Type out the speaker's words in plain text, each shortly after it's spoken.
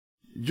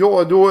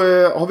Ja, då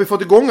har vi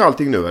fått igång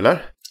allting nu,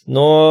 eller?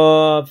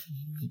 Nå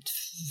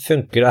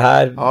funker det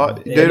her. Ja,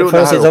 det rullar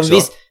for å si her sånn,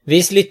 også.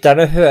 Hvis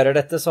lytterne hører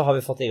dette, så har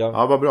vi fått igång.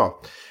 Ja, vad bra.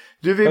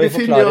 Du, vi Kan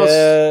befinner oss...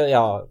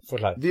 Ja,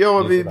 forklar.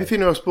 Vi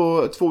befinner oss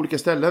på 2 olika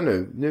ställen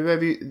nu. Nu är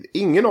vi...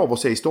 Ingen av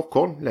oss är i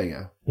Stockholm längre.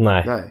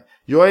 Nej.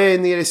 Jag är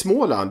nere i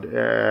Småland,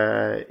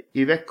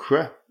 i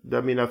Växjö,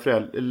 där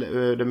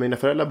mina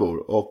föräldrar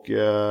bor. Och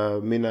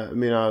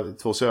mina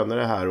 2 söner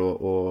är här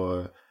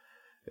och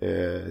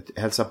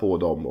hälsar på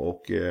dem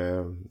och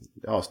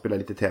spelar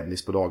lite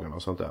tennis på dagarna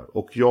och sånt där.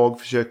 Och jag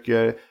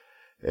försöker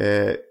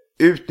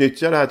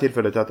utnyttja det här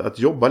tillfället att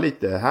jobba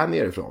lite här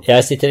nerifrån.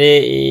 Jeg sitter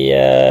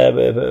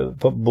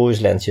på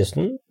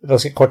Bohuslenskysten,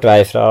 ganske kort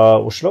vei fra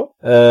Oslo,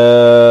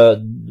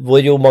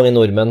 hvor jo mange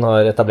nordmenn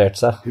har etablert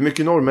seg. Hur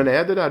mycket norrmän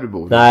är det där du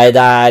bor? Nei,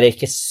 det er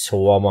ikke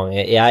så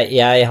mange.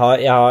 Jeg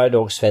har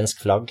dog svensk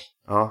flagg.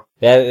 Ja.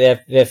 Jeg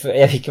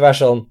vil ikke være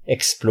sånn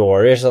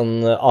explorer,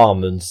 sånn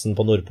Amundsen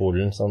på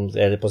Nordpolen,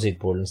 eller på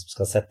Sydpolen, som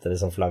skal sette det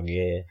som flagg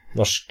i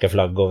norske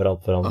flagg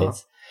overalt for han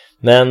finnes.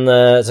 Men,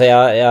 så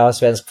jeg har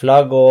svensk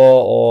flagg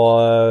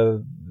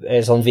og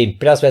sånn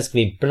vimpel, jeg har svensk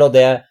vimpel, og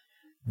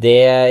det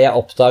jeg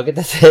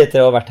oppdaget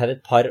etter å ha vært her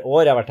et par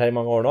år, jeg har vært her i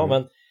mange år nå,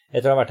 men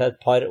etter å ha vært her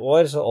et par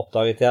år, så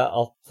oppdaget jeg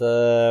at...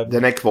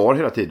 Den er kvar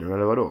hele tiden,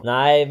 eller hva da?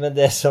 Nei, men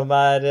det som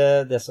er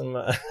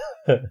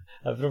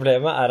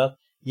problemet er at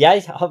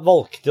jeg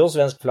valgte jo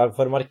svensk flagg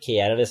for å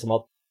markere liksom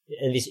at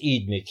en viss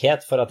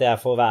ydmykhet for at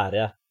jeg får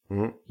være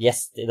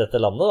gjest i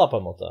dette landet da, på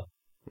en måte.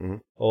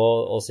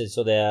 Og synes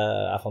jo det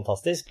er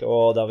fantastisk,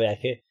 og da vil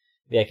jeg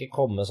ikke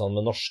komme sånn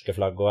med norske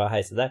flagg og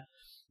heise det.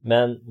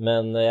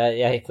 Men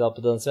jeg gikk da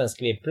på den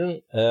svenske vimpelen,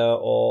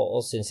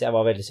 og synes jeg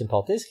var veldig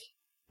sympatisk.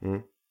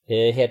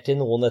 Helt til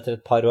noen etter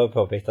et par år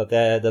påpekte at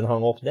den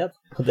hang opp ned.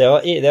 Det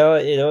var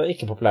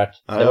ikke populært.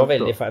 Det var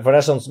veldig feil, for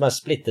det er sånn som er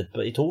splittet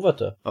i 2,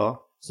 vet du. Ja.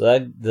 Så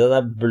den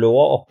er blå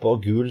oppe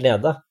og gul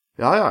nede.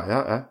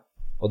 Ja.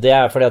 Og det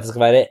er fordi at det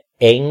skal være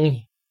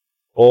eng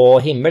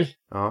og himmel.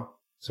 Ja.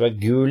 Det skal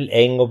være gul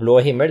eng og blå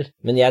himmel.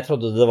 Men jeg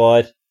trodde det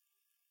var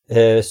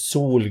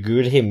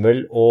solgul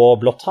himmel og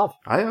blått hav.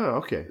 Ja,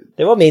 ok.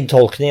 Det var min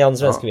tolkning av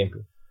den svenske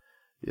vimpelen.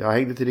 Jag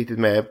hängde inte riktigt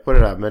med på det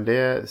där, men det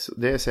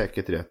är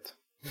säkert rätt.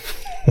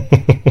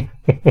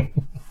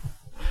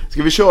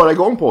 Ska vi köra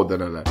igång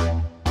podden eller?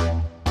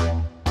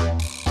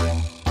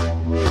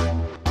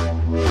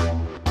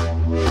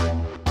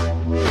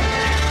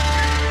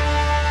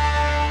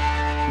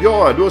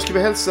 Ja, då ska vi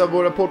hälsa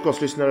våra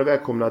podcastlyssnare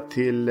välkomna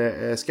till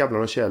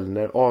Skavlan och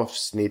Källner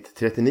avsnitt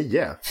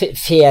 39.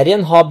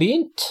 Ferien har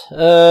begynt.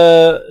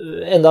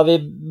 Enda vi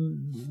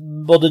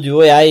både du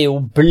og jeg jo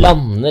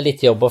blander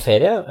litt jobb og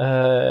ferie.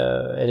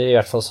 Eller i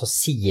hvert fall så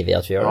sier vi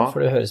at vi gjør det, for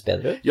det høres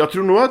bedre ut. Jag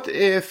tror nog att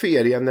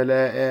ferien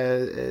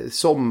eller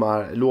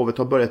sommarlovet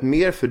har börjat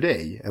mer för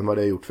dig än vad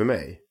det har gjort för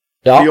mig.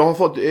 Ja. För jag har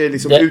fått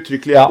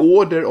uttryckliga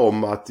order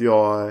om att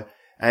jag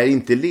är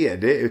inte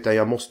ledig utan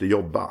jag måste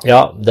jobba.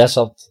 Ja, det är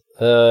sant.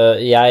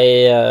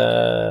 Jeg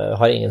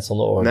har ingen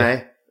sånne order.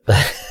 Nej.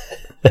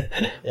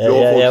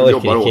 jeg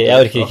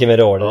orker ikke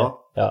mer order.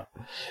 Ja.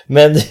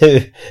 Men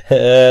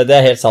det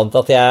er helt sant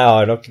at jeg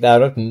har nok,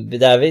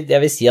 jeg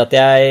vil si at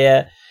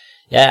jeg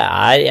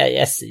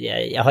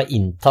har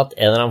inntatt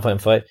en eller annen form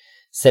for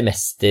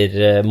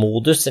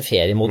semestermodus,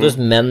 feriemodus,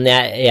 men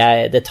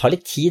det tar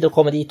litt tid å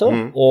komme dit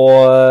også,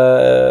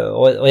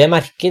 og jeg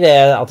merker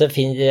det at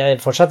jeg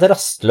er fortsatt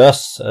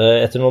rastløs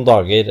etter noen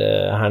dager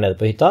her nede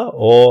på hytta,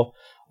 og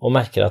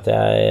merker at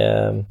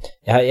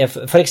jeg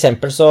for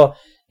eksempel så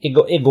i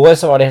går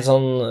så var det helt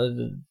sånn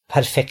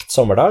perfekt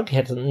sommerdag,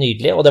 helt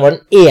nydelig, og det var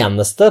den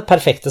eneste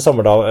perfekte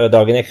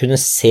sommerdagen jeg kunne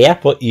se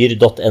på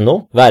yr.no,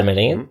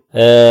 værmeldingen,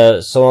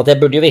 sånn at jeg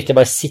burde jo virkelig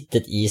bare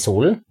sittet i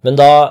solen, men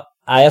da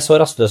er jeg så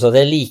rastløs at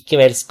jeg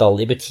likevel skal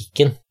i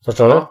butikken,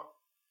 forstår du?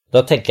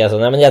 Da tenker jeg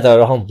sånn, ja, men jeg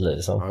drar og handler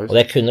liksom, og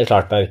det kunne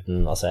klart meg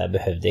uten, altså jeg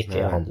behøvde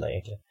ikke handle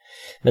egentlig,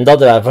 men da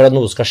drar jeg for at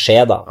noe skal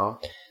skje da.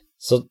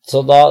 Så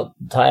da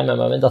tar jeg med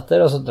meg min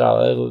datter, og så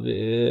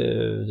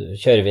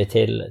kjører vi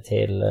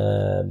til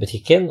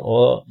butikken,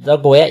 og da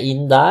går jeg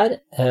inn der,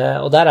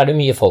 og der er det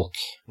mye folk.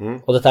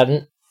 Og dette er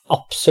den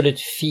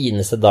absolutt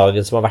fineste dagen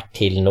som har vært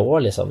til nå,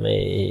 liksom,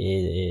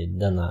 i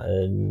denne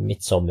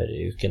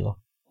midtsommeruken.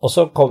 Og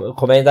så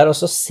kommer jeg inn der, og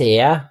så ser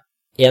jeg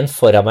en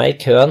foran meg i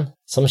køen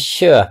som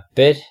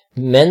kjøper,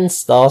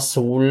 mens da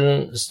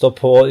solen står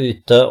på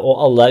ute,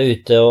 og alle er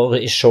ute og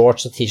i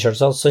shorts og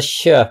t-shirts, så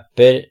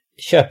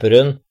kjøper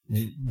hun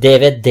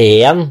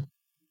DVD-en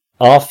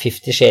av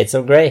 50 Shades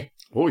of Grey.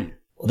 Oi.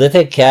 Og det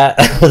tenker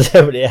jeg, og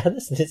det blir jeg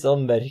nesten litt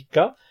sånn mørk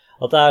av,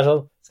 at det er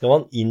sånn, skal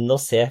man inn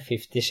og se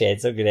 50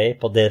 Shades of Grey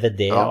på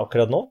DVD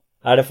akkurat nå?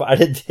 Er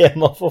det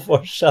man får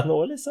for seg nå,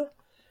 liksom?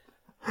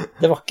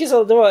 Det var ikke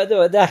sånn,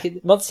 det er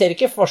ikke, man ser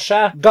ikke for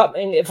seg,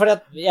 for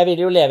jeg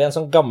vil jo leve i en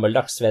sånn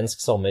gammeldags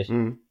svensk sommer,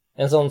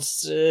 en sånn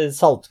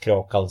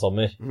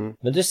saltkråkan-sommer,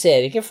 men du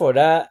ser ikke for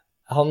deg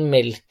han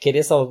melker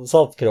i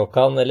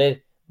saltkråkan, eller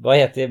hva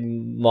heter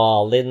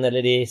Malin, eller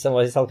de som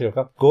var i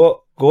saltkråkan,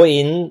 gå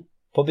inn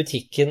på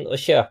butikken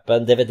og kjøpe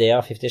en DVD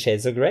av 50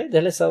 Shades of Grey,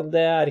 det er liksom, det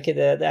er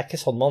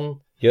ikke sånn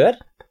man gjør.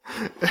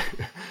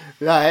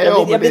 Nej,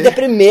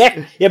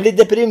 jeg blir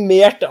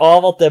deprimert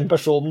av at den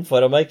personen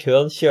foran meg i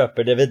køen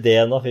kjøper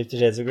DVD-en av 50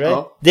 Shades of Grey.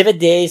 Ja.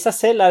 DVD i seg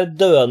selv er et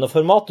døende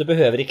format, du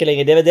behøver ikke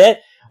lenger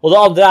DVD-er. Och det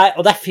andra är,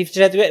 och det är 50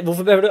 Shades of Grey.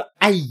 Varför behöver du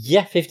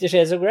äga 50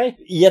 Shades of Grey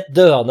i ett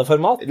döende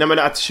format? Nej, men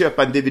att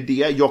köpa en DVD,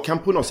 jag kan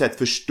på något sätt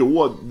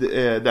förstå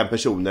den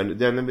personen.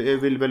 Den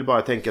vill väl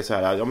bara tänka så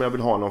här, ja, men jag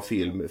vill ha någon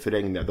film för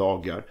regniga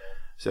dagar.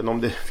 Sen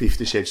om det är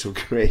 50 Shades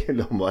of Grey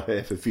eller vad det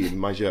är för film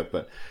man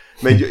köper.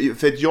 Men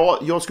för att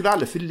jag skulle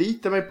aldrig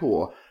förlita mig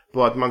på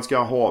att man ska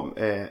ha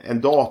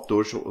en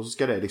dator så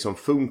ska det liksom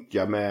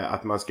funka med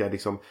att man ska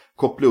liksom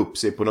koppla upp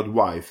sig på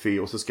något wifi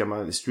och så ska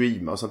man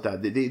streama och sånt där.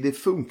 Det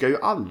funkar ju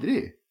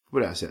aldrig på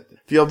det här sättet.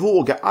 För jag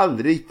vågar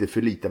aldrig riktigt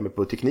förlita mig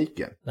på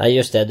tekniken. Nej,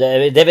 just det. Det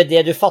är väl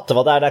det du fattar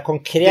vad det är. Det är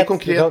konkret. Det är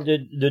konkret.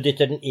 Du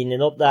dytter den in i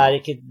något.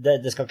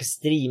 Det ska inte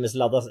streamas,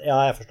 laddas.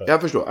 Ja, jag förstår.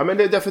 Jag förstår. Ja, men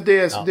det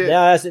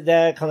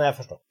det kan jag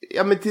förstå.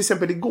 Ja, men till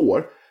exempel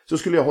igår så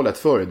skulle jag hålla ett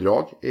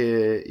föredrag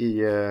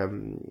i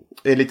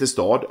en liten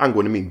stad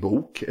angående min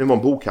bok. Det var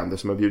en bokhandel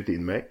som har bjudit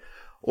in mig.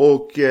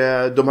 Och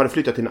de hade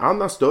flyttat till en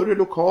annan större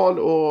lokal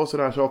och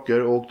sådana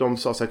saker. Och de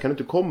sa så här, kan du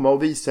inte komma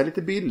och visa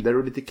lite bilder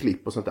och lite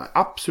klipp och sånt där?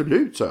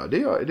 Absolut, sa jag,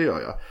 det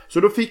gör jag. Så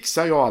då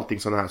fixar jag allting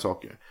sådana här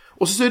saker.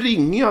 Och så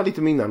ringer jag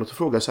lite innan och så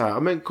frågar så här,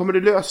 men kommer det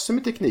lösa sig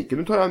med tekniken?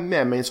 Nu tar jag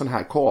med mig en sån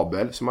här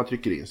kabel som man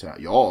trycker in så här.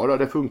 Ja då,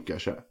 det funkar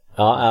så här.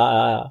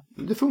 Ja.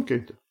 Det funkar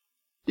ju inte.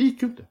 Det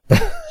gick ju inte.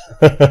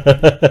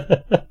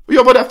 Och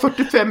jag var där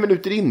 45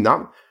 minuter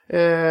innan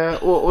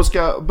och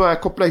ska börja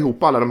koppla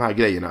ihop alla de här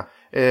grejerna.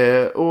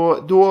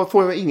 Och då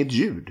får jag inget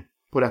ljud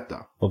på detta.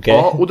 Okay.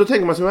 Ja, och då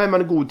tänker man så här, är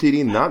man en god tid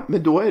innan.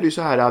 Men då är det ju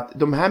så här att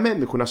de här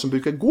människorna som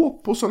brukar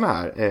gå på såna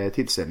här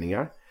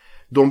tillställningar,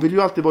 de vill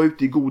ju alltid vara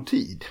ute i god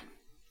tid.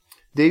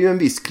 Det är ju en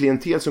viss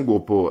klientel som går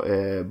på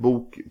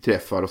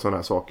bokträffar och sådana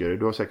här saker.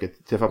 Du har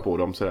säkert träffat på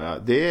dem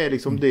sådär. Det är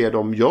liksom det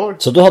de gör.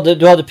 Så du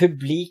hade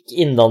publik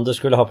innan du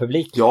skulle ha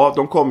publik?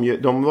 Ja,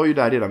 de var ju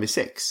där redan vid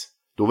 6.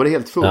 Då var det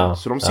helt fullt. Ja,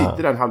 så de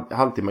sitter där en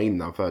halvtimme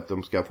innan för att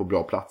de ska få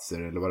bra platser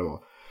eller vad det var.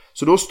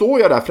 Så då står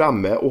jag där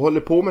framme och håller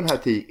på med den här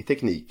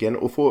tekniken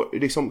och får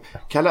liksom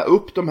kalla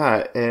upp de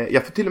här,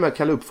 jag får till och med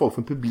kalla upp folk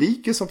från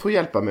publiken som får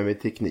hjälpa mig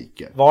med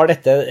tekniken. Var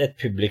detta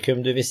ett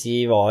publikum du vill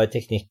säga var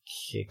teknik,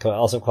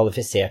 alltså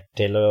kvalificerat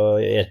till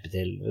att hjälpa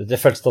till? Det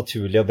följs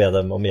naturligt att be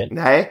dem om hjälp.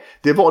 Nej,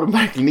 det var de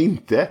verkligen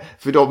inte.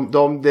 För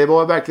det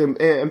var verkligen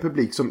en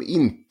publik som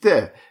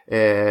inte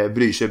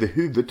bryr sig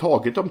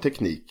överhuvudtaget om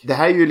teknik. Det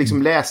här är ju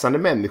liksom läsande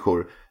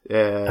människor.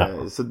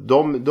 Så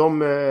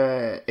de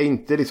är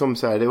inte liksom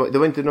så här, det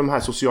var inte de här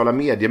sociala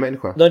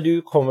mediemänniskorna. När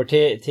du kommer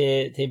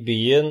till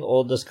byn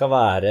och det ska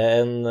vara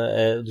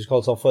du ska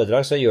hålla ett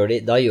föredrag så gör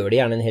de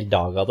gärna en hel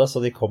dag av det så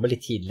de kommer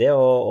lite tidigt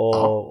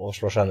och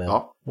slår sig ner.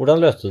 Ja. Hur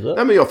löste du det?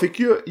 Nej, men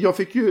jag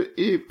fick ju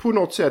på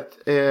något sätt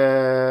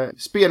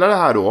spela det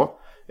här då.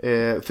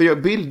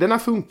 För bilderna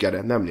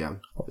funkade nämligen.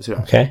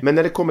 Okay. Men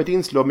när det kom ett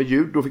inslag med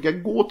ljud då fick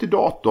jag gå till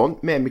datorn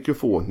med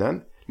mikrofonen,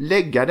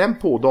 lägga den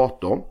på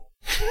datorn.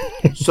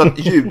 Så att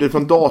ljudet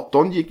från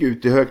datorn gick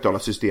ut i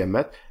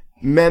högtalarsystemet.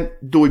 Men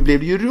då blev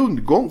det ju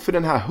rundgång för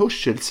den här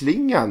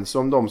hörselslingan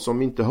som de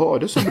som inte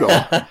hörde så bra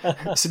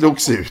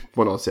slogs ut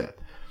på något sätt.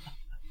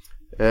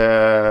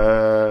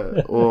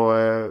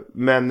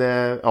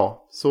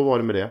 Ja, så var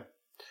det med det.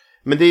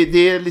 Men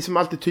det är liksom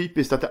alltid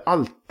typiskt att det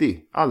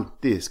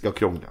alltid ska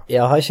krångla.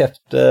 Jag har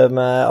köpt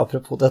med,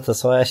 apropå detta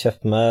så har jag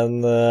köpt med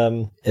en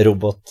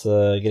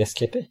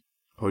robotgräsklipper.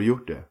 Har du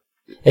gjort det?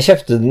 Jag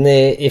köpte den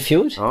i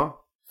fjol. Ja.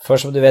 För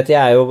som du vet,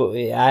 jag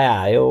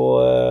är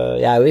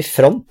ju i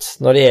front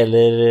när det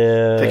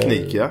gäller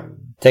teknik, ja.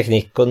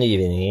 Teknik och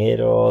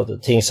nyvinningar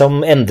och ting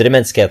som ändrar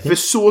mänskligheten. För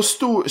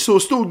så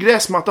stor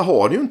gräsmatta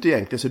har du ju inte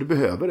egentligen så du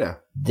behöver det.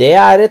 Det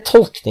är ett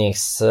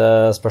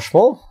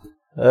tolkningsspörsmål.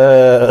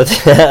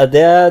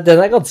 Den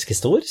är ganska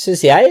stor,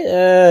 syns jag.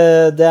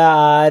 Det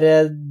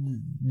är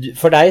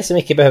för dig som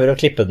inte behöver att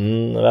klippa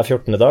den var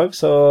 14:e dag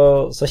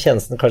så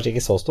känns den kanske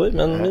inte så stor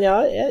men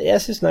ja,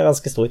 jag syns den är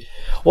ganska stor.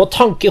 Och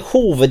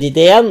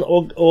huvudidén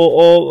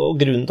och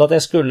grunden till att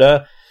jag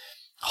skulle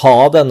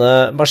ha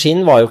denna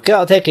maskin var ju inte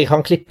att jag inte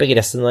kan klippa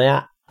gräset när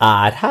jag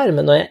är här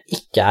men när jag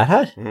inte är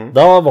här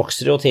då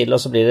växer det ju till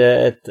och så blir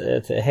det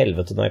ett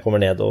helvete när jag kommer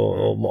ned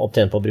och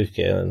obtent på att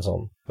bruka en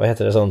sån vad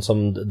heter det sån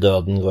som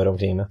döden går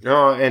omkring med.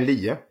 Ja, en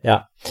lie.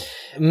 Ja.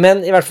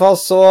 Men i hvert fall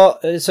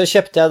så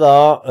köpte jag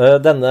då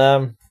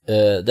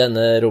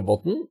denna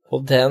roboten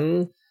och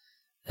den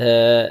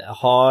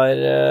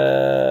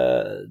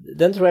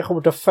den tror jag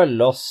kommer att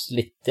följa oss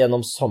lite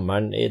genom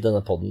sommaren i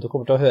denna podden. Du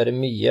kommer att höra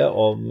mycket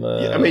om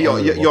ja, men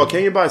jag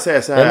kan ju bara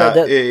säga så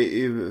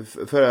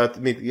här för att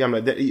mitt gamla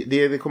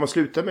det kommer att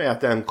sluta med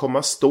att den kommer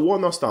att stå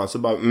någonstans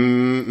och bara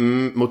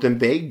mot en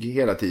vägg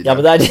hela tiden. Ja,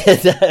 men det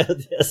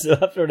är så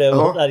är problemet.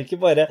 Ja. Det är inte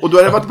bara. Och då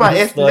har det varit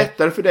bara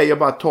lättare för dig att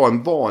bara ta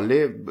en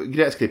vanlig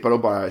gräsklippare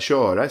och bara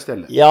köra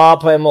istället. Ja,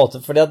 på en måte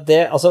för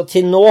det alltså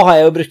till nu har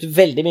jag ju brukt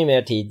väldigt mycket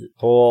mer tid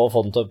på att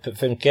få den att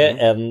funka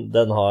än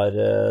den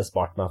har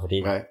sparat mig för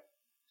tid. Nej.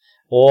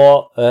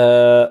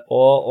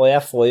 Och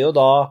jag får ju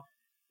då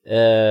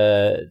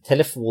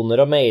telefoner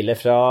og mailer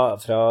fra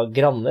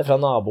granner, fra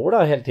naboer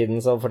da, hele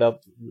tiden, så fordi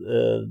at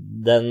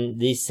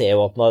de ser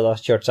jo at den har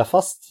kjørt seg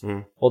fast,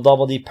 og da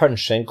må de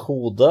punche en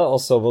kode,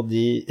 og så må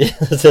de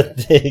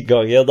sette i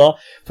gang, og da,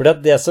 fordi at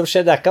det som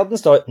skjer, det er ikke at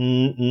den står,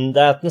 det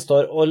er at den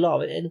står og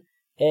lager en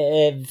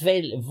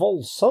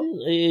voldsom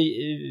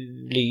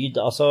lyd,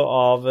 altså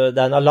det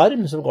er en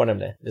alarm som går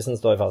nemlig, hvis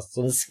den står fast,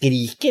 så den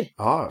skriker,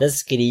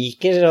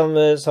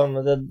 som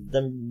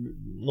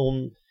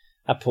noen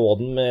er på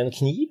den med en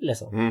kniv,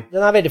 liksom.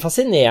 Den er veldig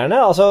fascinerende,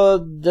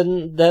 altså,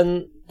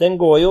 den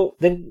går jo,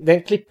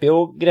 den klipper jo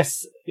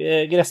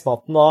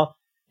gressmatten da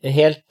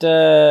helt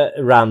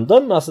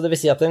random, altså det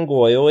vil si at den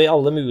går jo i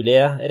alle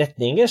mulige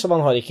retninger, så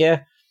man har ikke,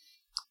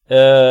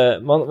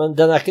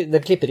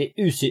 den klipper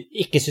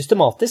ikke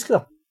systematisk da.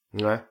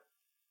 Nei.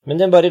 Men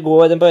den bare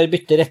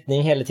bytter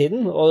retning hele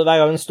tiden, og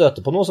hver gang den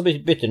støter på noe, så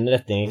bytter den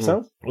retning, ikke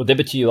sant? Og det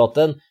betyr jo at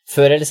den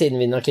før eller siden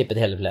vil den ha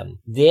klippet hele plenen.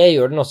 Det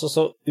gjør den også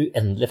så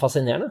uendelig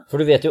fascinerende, for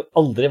du vet jo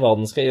aldri hva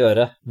den skal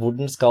gjøre, hvor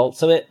den skal,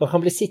 så man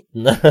kan bli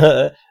sittende,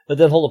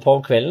 den holder på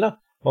om kvelden da,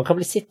 man kan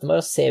bli sittende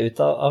bare og se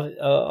ut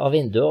av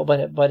vinduet og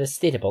bare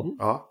stirre på den.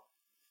 Ja.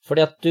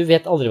 Fordi at du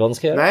vet aldri hva den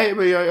skal gjøre. Nej,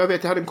 men jag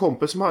vet, jag hade en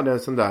kompis som hade en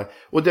sån där.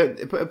 Och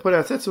på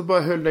det sättet så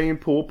bara höll den ju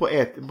på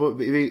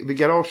vid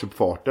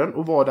garageuppfarten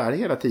och var där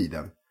hela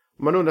tiden.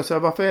 Man undrar så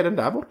här, varför är den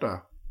där borta?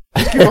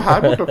 Den ska ju vara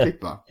här borta och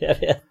klippa. Jag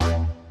vet.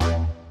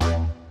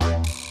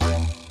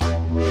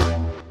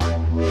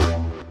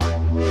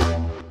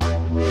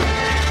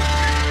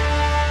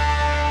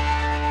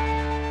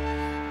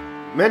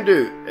 Men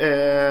du,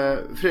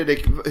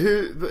 Fredrik,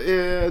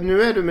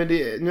 nu är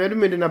du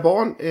med dina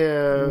barn?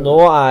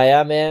 Nå er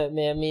jeg med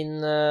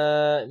min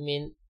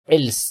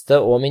eldste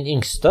og min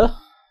yngste,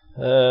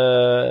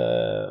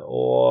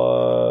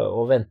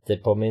 og venter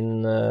på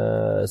min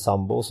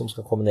sambo som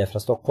skal komme ned fra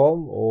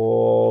Stockholm,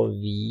 og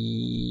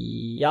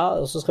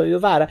så skal vi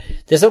jo være,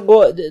 vi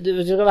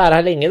skal være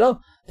her lenge da.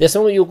 Det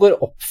som jo går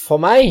opp for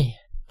meg,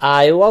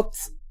 er jo at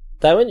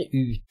det er jo en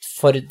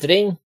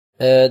utfordring,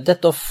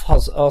 dette å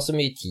ha så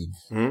mye tid.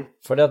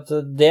 Fordi at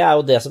det er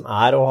jo det som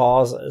er å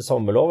ha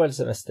sommerlov, eller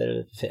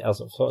semester,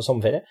 altså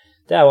sommerferie,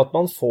 det er jo at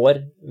man får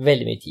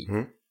veldig mye tid.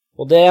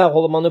 Og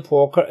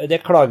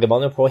det klager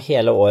man jo på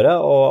hele året,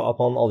 og at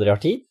man aldri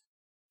har tid.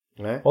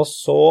 Nei. Og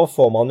så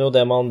får man jo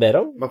det man ber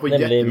om,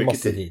 nemlig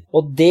masse tid.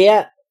 Og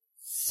det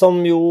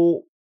som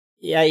jo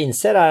jeg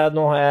innser er at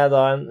nå har jeg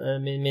da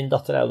min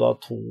datter er jo da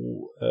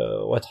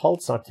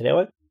 2,5, snart 3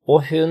 år.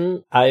 Og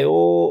hun er jo,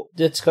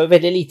 det skal jo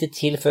veldig lite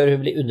til før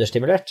hun blir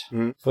understimulert.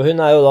 For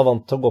hun er jo da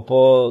vant til å gå på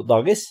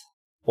dagis.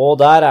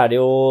 Og der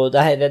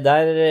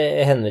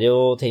hender det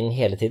jo ting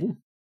hele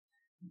tiden.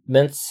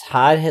 Mens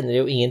her hender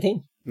det jo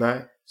ingenting.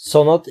 Nei.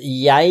 Sånn at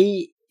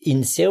jeg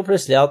innser jo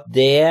plutselig at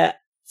det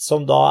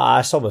som da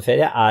er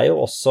sommerferie er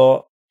jo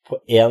også på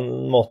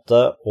en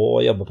måte å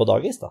jobbe på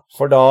dagis da.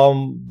 For da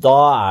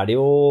er det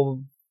jo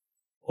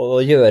å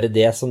gjøre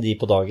det som de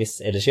på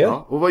dagis ellers gjør. Ja,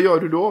 og hva gjør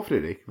du da,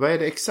 Fredrik? Hva er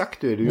det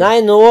eksakt du gjør?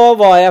 Nei, nå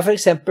var jeg for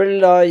eksempel,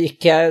 da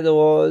gikk jeg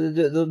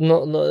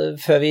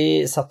før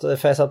jeg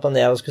satt på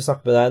ned og skulle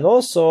snakke med deg nå,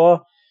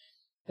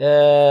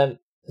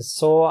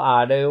 så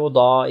er det jo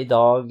da i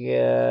dag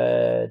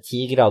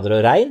 10 grader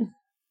og regn.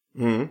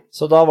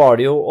 Så da var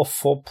det jo å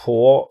få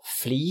på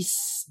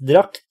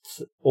fleecedrakt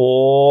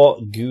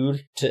og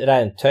gult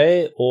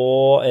regntøy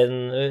og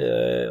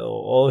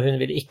hun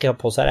ville ikke ha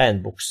på seg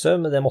regnbukse,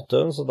 men det måtte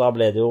hun, så da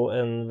ble det jo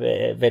en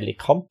veldig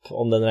kamp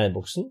om den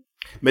regnbuksen.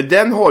 Men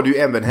den har du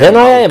även hjemme. Den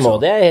har jeg hjemme,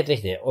 det er helt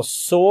riktig. Og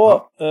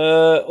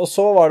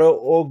så var det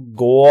å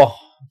gå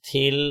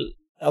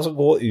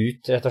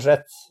ut, rett og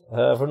slett,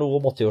 for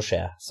noe måtte jo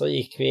skje. Så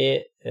gikk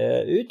vi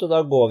ut, og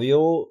da går vi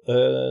jo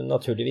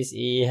naturligvis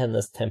i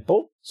hennes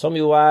tempo, som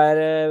jo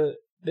er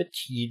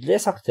betydelig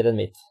saktere enn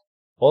mitt.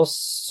 Og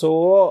så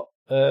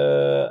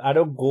er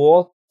det å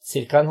gå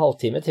cirka en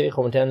halvtime til vi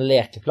kommer til en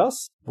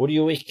lekeplass, hvor det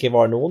jo ikke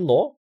var noen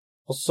nå.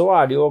 Og så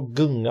er det jo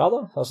gunga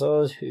da, altså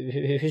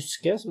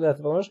huske, som det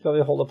heter på norsk, skal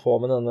vi holde på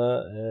med denne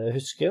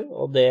husken,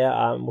 og det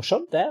er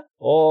morsomt det.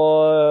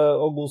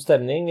 Og god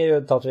stemning,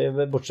 tatt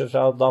vi bortsett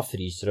fra da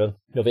fryser hun,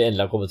 når vi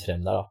endelig har kommet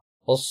frem der da.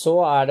 Og så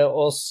er det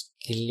å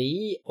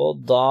skli,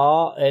 og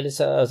da,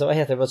 altså, hva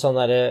heter det på sånn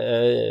der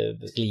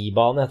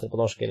sklibane, heter det på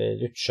norsk, eller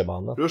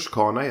rutsjebane?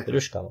 Rutschkana heter det.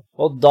 Rutschkana.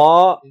 Og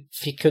da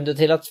fikk hun det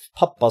til at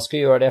pappa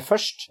skulle gjøre det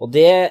først, og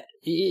det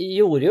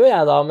gjorde jo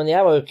jeg da, men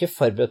jeg var jo ikke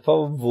forberedt på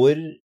hvor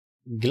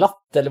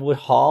glatt eller hvor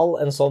hal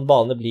en sånn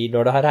bane blir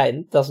når det har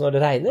regnet, altså når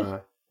det regner,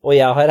 og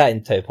jeg har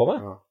regntøy på meg.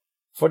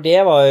 For det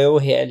var jo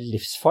helt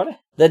livsfarlig.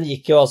 Den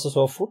gikk jo altså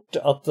så fort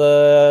at,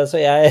 så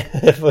jeg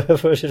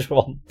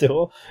forsvant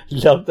jo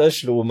langt, det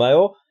slo meg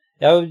jo.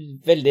 Jeg har jo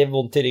veldig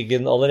vondt i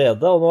ryggen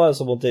allerede, og nå har jeg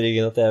så vondt i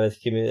ryggen at jeg vet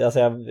ikke mye, altså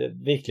jeg har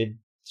virkelig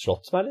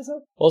slått meg liksom.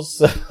 Og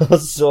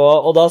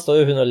da står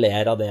jo hun og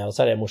ler av det, og så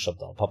er det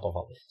morsomt da, pappa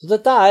faller. Så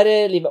dette er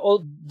livet, og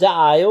det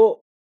er jo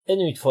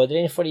en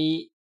utfordring,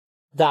 fordi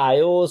det er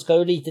jo, skal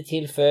jo lite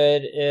til før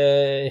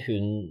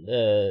hun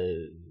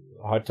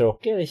har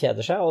tråkket eller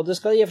kjeder seg, og det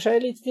skal i og for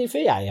seg lite til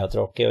før jeg har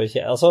tråkket.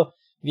 Altså,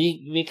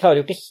 vi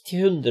klarer jo ikke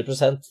til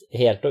 100%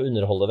 helt å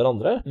underholde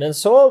hverandre, men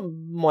så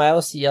må jeg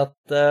jo si at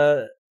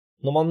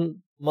når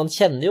man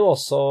kjenner jo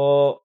også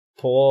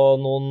på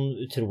noen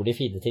utrolig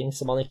fine ting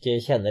som man ikke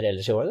kjenner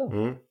ellers i året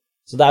da.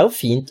 Så det är ju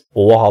fint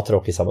att ha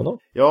tråkigt samman då.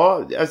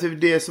 Ja, alltså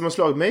det som har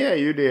slagit mig är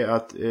ju det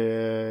att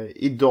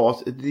idag,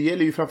 det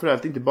gäller ju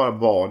framförallt inte bara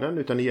barnen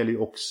utan det gäller ju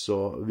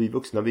också vi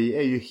vuxna. Vi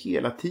är ju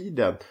hela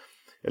tiden.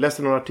 Jag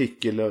läste någon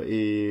artikel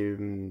i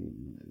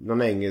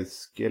någon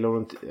engelsk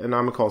eller en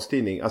amerikansk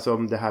tidning, alltså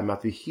om det här med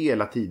att vi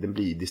hela tiden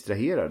blir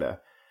distraherade.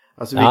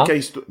 Alltså vi kan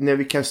ju när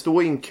vi kan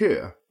stå i en kö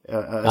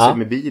alltså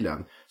med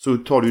bilen, så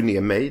tar du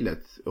ner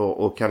mejlet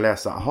och kan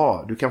läsa,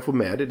 aha, du kan få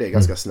med dig det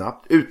ganska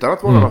snabbt utan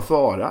att vara någon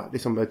fara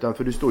liksom, utan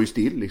för du står ju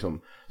still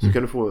liksom, så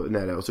kan du få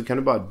ner det och så kan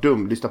du bara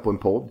lyssna på en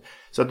podd,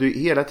 så att du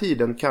hela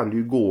tiden kan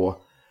du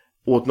gå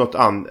åt något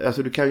annat,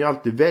 alltså du kan ju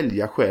alltid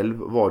välja själv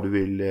vad du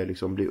vill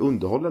liksom bli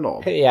underhållen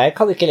av. Jag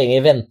kan inte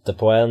längre vänta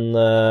på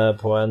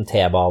en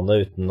T-bane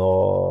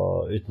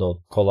utan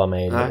att kolla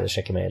mejl eller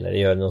checka mejl eller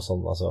göra något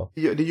sånt alltså.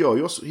 Det gör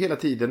ju oss hela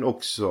tiden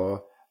också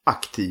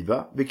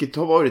aktiva, vilket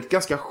har varit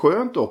ganska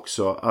skönt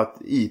också att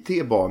i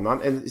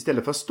T-banan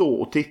istället för att stå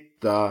och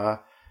titta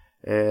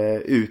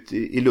ut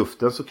i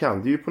luften så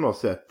kan det ju på något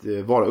sätt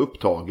vara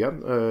upptagen.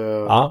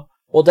 Ja,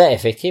 och det är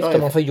effektivt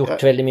och man får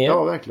gjort väldigt mycket.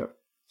 Ja, verkligen.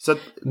 Så att,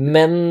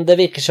 men det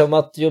virker som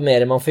att ju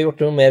mer man får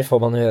gjort, ju mer får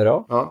man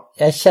göra. Ja.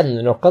 Jag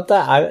känner nog att det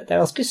är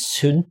ganska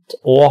sunt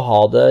att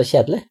ha det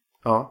kedligt.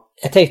 Ja.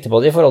 Jag tänkte på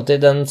det i förhåll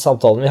till den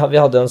samtalen vi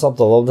hade en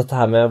samtal om det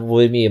här med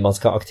hur mycket man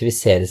ska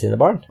aktivisera sina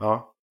barn.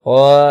 Ja.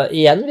 Og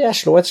igjen vil jeg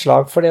slå et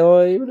slag for det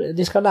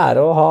de skal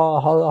lære å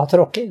ha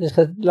tråkig, de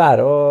skal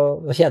lære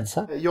å kjede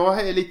seg.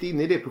 Jag är lite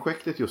inne i det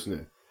projektet just nu.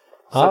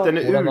 Så att den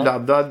är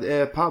urladdad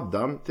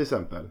paddan till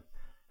exempel.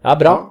 Ja,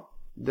 bra.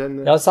 Ja,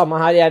 ja, samma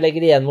här, jag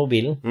lägger igen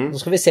mobilen. Då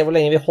ska vi se hur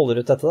länge vi håller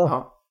ut detta då.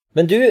 Ja.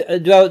 Men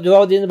du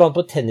har dina barn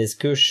på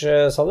tenniskurs,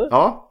 sa du?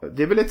 Ja,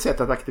 det är väl ett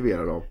sätt att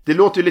aktivera dem. Det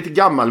låter ju lite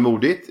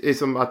gammalmodigt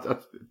som att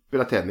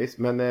spela tennis,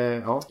 men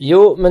ja.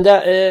 Jo, men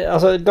det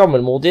alltså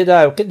gammalmodigt, det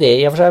är ju inte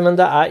det i och för sig, men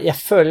det är, jag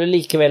känner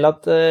likväl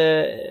att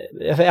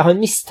jag har en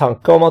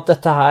misstanke om att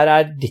detta här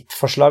är ditt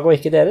förslag och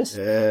inte deras.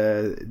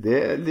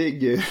 Det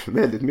ligger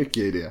väldigt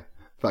mycket i det,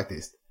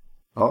 faktiskt.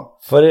 Ja.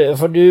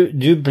 För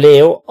du blev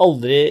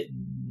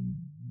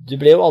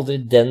ju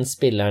aldrig den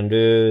spelaren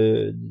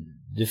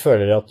du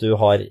føler at du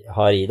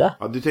har i det.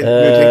 Ja, nu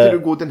tänkte du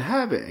gå den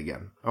här vägen.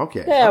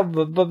 Okej. Okay.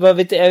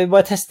 Jag vill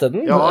bara testa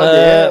den.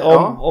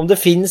 Ja, om det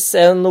finns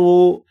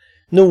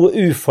noe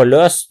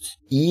uforløst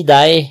i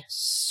dig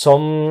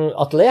som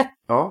atlet,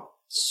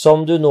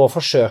 som du nå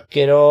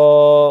forsøker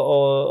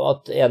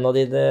at en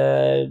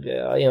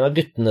av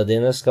guttene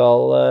dine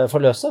skal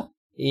forløse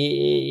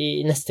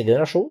i neste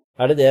generasjon.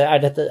 Er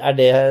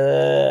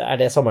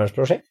det sommerens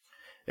projekt?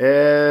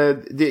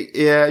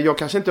 Jag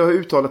kanske inte har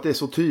uttalat det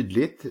så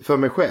tydligt för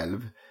mig själv,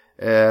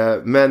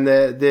 men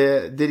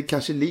det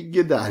kanske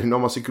ligger där, när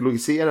man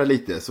psykologiserar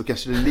lite så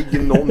kanske det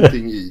ligger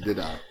någonting i det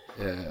där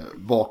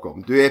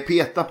bakom. Du är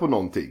peta på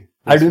någonting.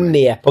 Är du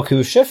med på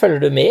kurser? Följer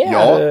du med?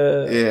 Ja,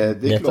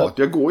 det är klart.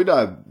 Jag går ju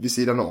där vid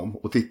sidan om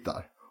och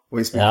tittar och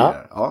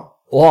inspirerar. Ja.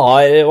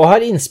 Och har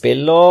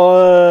inspill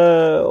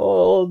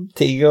och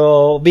ting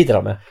att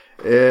bidra med.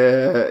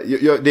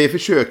 Det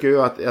försöker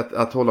ju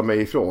att hålla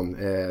mig ifrån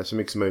så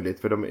mycket som möjligt,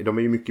 för de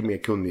är ju mycket mer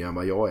kunniga än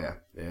vad jag är.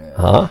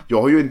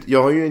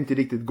 Jag har ju inte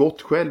riktigt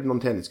gått själv någon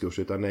tenniskurs,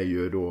 utan är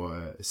ju då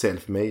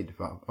self-made,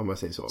 om man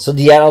säger så. Så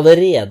de är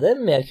allerede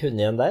mer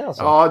kunniga än dig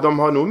alltså? Ja, de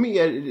har nog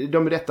mer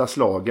de rätta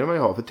slagen än vad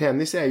jag har, för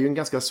tennis är ju en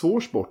ganska svår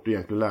sport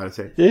egentligen att lära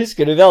sig. Det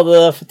husker du vi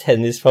hade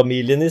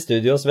tennisfamiljen i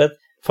studio som vet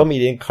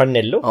familjen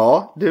Carnello.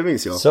 Ja, det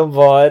minns jag. Som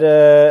var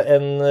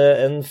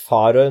en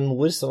far och en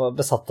mor som var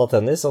besatt av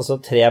tennis, och så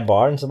 3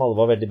 barn som alla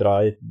var väldigt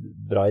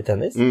bra i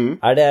tennis.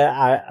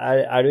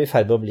 Är du i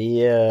färd med att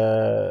bli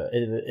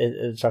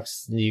en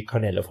slags ny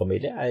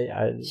Carnello-familie?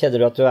 Känner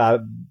du att du är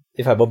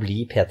i färd med att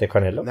bli Peter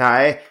Carnello?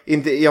 Nej,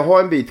 inte, jag har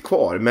en bit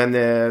kvar, men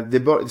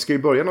det ska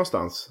ju börja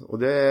någonstans, och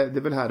det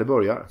är väl här det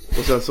börjar.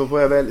 Och sen så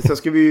får sen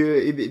ska vi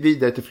ju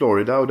vidare till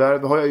Florida, och där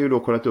har jag ju då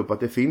kollat upp att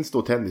det finns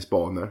då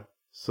tennisbanor.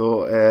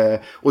 Så,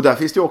 och där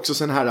finns det ju också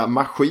sån här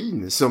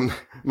maskin som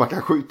man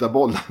kan skjuta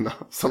bollarna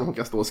som de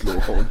kan stå och slå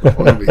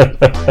om de vill.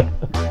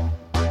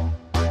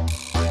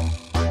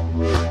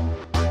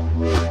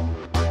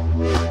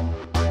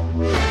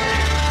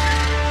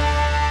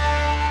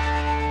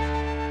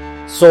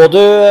 Så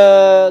du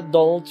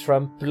Donald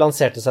Trump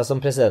lanserade sig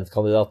som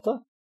presidentkandidat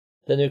då?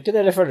 Den uken,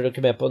 eller följer du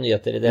inte med på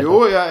nyheter i det?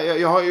 Jo,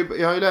 jag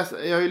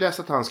har ju läst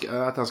att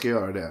han ska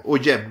göra det. Och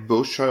Jeb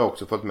Bush har jag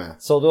också fått med.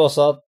 Så du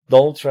också att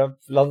Donald Trump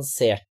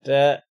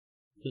lanserade,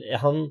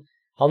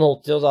 han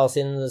holdt jo da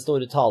sin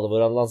store tale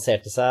hvor han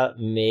lanserte seg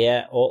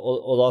med,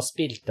 og da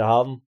spilte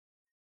han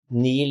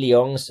Neil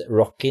Youngs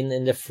Rockin'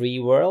 in the Free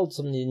World,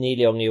 som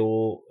Neil Young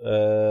jo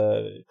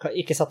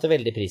ikke satte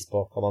veldig pris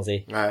på, kan man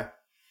si. Nej,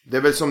 det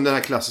är väl som den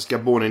här klassiska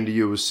Born in the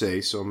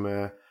USA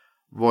som...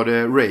 Var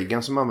det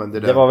Reagan som använde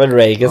den? Det var väl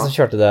Reagan som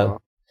körde den. Ja.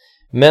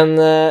 Men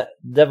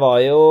det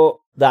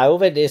är ju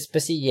väldigt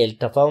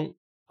speciellt att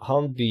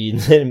han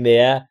begynner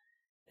med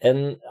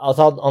at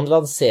han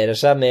lanserer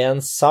seg med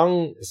en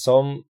sang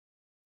som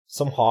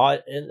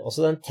har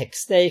også den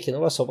teksten, jeg gikk inn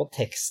og så på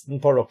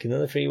teksten på Rockin' in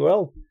the Free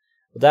World,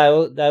 og det er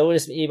jo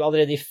liksom,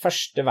 allerede i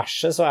første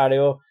verset så er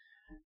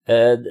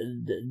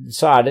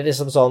det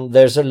liksom sånn,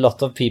 there's a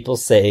lot of people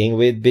saying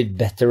we'd be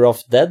better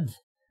off dead.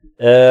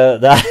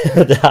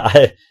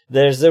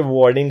 There's a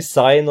warning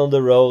sign on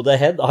the road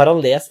ahead. Har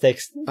han lest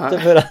teksten?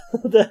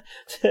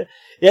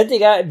 Jeg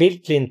tenker Bill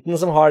Clinton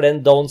som har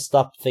den Don't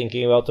Stop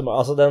Thinking About Tomorrow,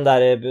 altså den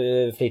der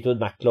Fleetwood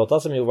Mac-låta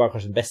som jo var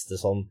kanskje den beste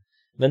sånn,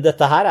 men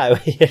dette her er jo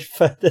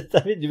helt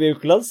du vil jo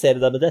ikke lansere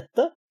deg med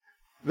dette.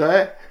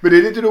 Nej, men det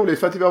är lite roligt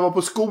för att vi var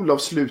på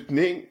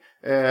skolavslutning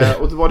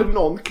och då var det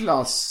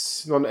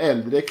någon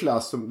äldre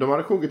klass som de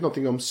hade sjungit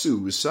någonting om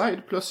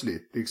suicide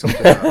plötsligt liksom,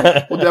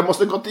 och det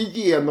måste gått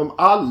igenom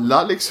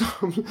alla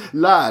liksom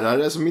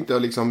lärare som inte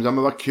liksom, ja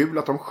men vad kul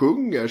att de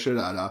sjunger så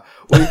där,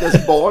 och inte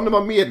ens barnen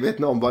var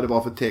medvetna om vad det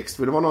var för text,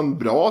 för det var någon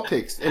bra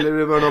text eller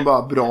det var någon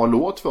bara bra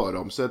låt för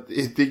dem, så att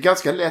det är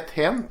ganska lätt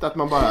hänt att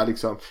man bara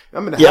liksom,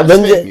 ja men det här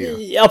svänger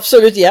ju.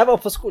 Absolut, jag var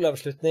på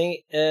skolavslutning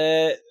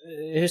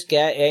husker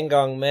jag en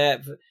gång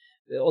med,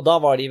 och då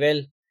var de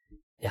väl,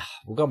 ja,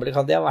 hvor gamle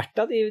kan de ha vært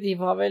da? De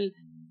var vel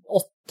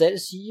 8 eller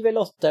 7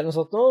 eller 8 eller noe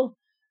sånt nå.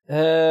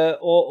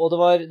 Og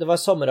det var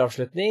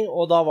sommeravslutning,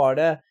 og da var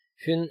det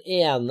hun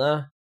ene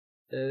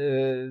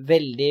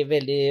veldig,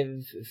 veldig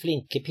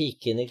flinke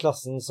piken i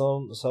klassen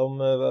som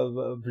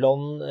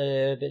blond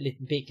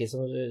liten flikke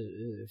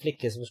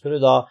som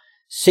skulle da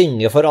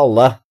synge for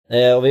alle.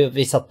 Og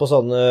vi satt på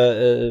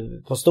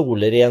på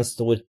stoler i en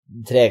stor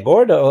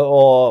tregård,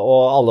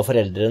 og alle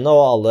foreldrene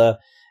og alle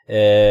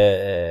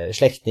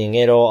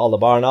slektninger og alle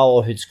barna,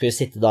 og hun skulle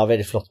sitte da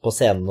veldig flott på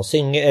scenen og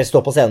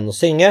stå på scenen og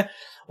synge,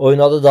 og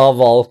hun hadde da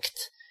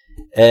valgt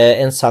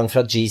en sang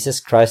fra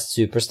Jesus Christ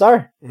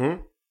Superstar,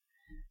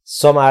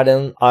 som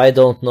den I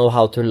Don't Know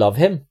How to Love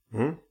Him,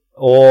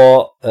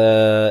 og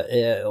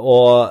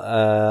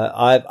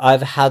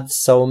I've had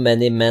so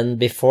many men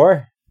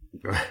before,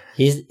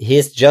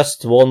 he's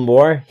just one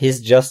more.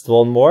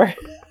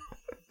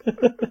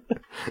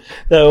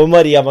 Det jo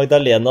Maria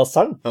Magdalenas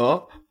sang.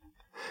 Ja.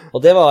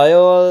 Og det var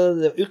jo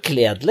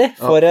ukledelig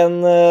for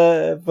en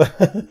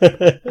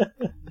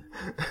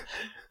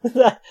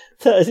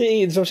det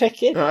ingen som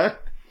sjekker. Nej.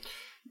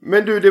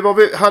 Men du, vi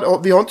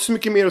har inte så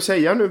mycket mer att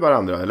säga nu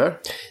varandra, eller?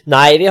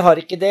 Nej, vi har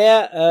ikke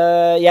det.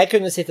 Jeg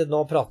kunne sittet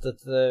nå og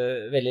pratet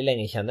veldig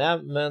lenge, kjenner jeg,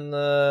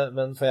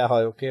 men for jeg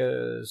har jo ikke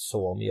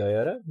så mye å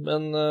gjøre.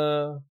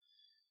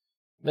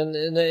 Men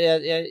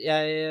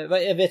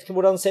jeg vet ikke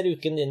hvordan ser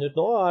uken din ut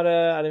nå?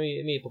 Er det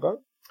mye på gang?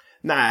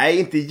 Nej,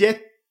 inte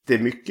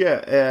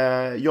jättemycket.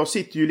 Jag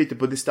sitter ju lite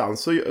på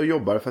distans och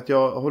jobbar för att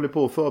jag håller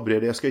på att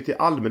förbereda. Jag ska ju till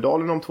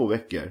Almedalen om 2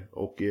 veckor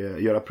och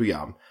göra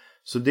program.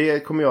 Så det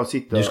kommer jag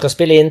sitta... Du ska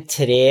spela in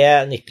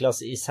 3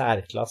 Niklas i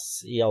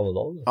särklass i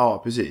Almedalen.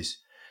 Ja, precis.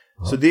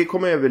 Så det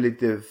kommer jag väl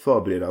lite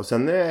förbereda. Och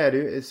sen är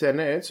det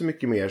inte så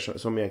mycket mer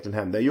som egentligen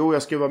händer. Jo,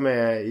 jag ska vara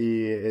med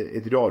i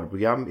ett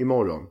radioprogram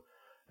imorgon.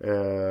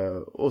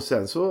 Och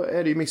sen så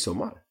är det ju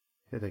midsommar,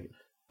 helt enkelt.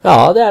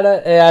 Ja, det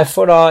det.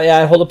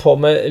 Jeg holder på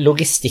med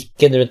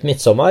logistikken rundt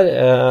midsommar,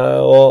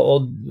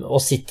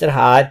 og sitter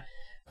her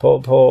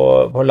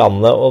på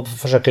landet og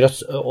forsøker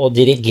å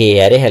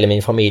dirigere hele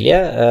min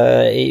familie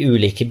i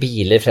ulike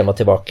biler frem og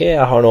tilbake.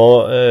 Jeg har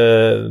nå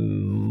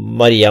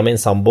Maria, min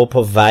sambo,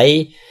 på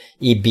vei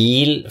i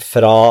bil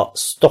fra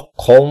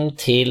Stockholm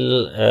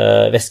til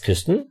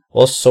vestkusten,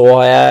 og så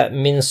har jeg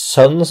min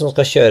sønn som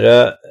skal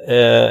kjøre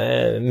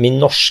min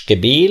norske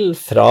bil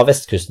fra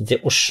vestkusten til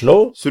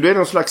Oslo. Så du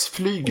noen slags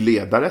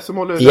flygledare som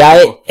håller...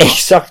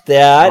 Exakt det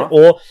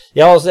og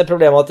jeg har også det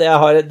problemet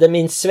at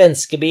min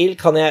svenske bil,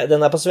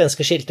 den på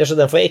svenske skilter, så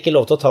den får jeg ikke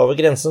lov til å ta over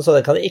grensen, så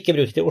den kan jeg ikke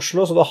bruke til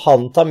Oslo, så da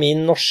han tar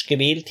min norske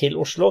bil til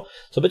Oslo,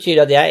 så betyr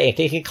det at jeg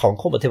egentlig ikke kan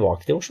komme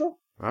tilbake til Oslo.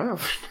 Ja.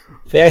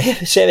 For jeg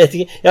vet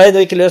ikke, jeg har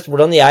ennå ikke løst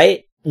hvordan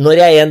når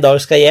jeg en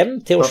dag skal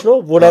hjem til Oslo,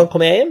 hvordan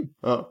kommer jeg hjem?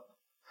 Ja.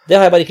 Det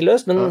har jeg bare ikke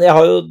løst, men jeg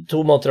har jo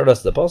 2 måneder å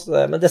løse det på,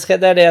 men det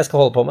det jeg skal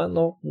holde på med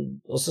nå,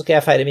 og så skal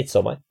jeg feire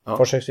midtsommer,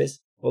 forsøksvis,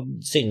 og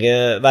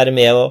være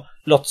med og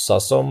lotsa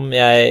som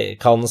jeg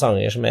kan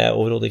sanger som jeg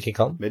overhodet ikke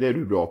kan. Men det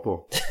du bra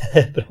på.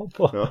 Bra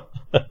på. Ja.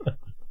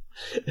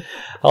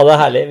 Ha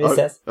det herlig, vi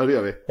ses. Ja, det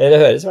gjør vi.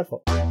 Eller høres I hvert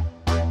fall.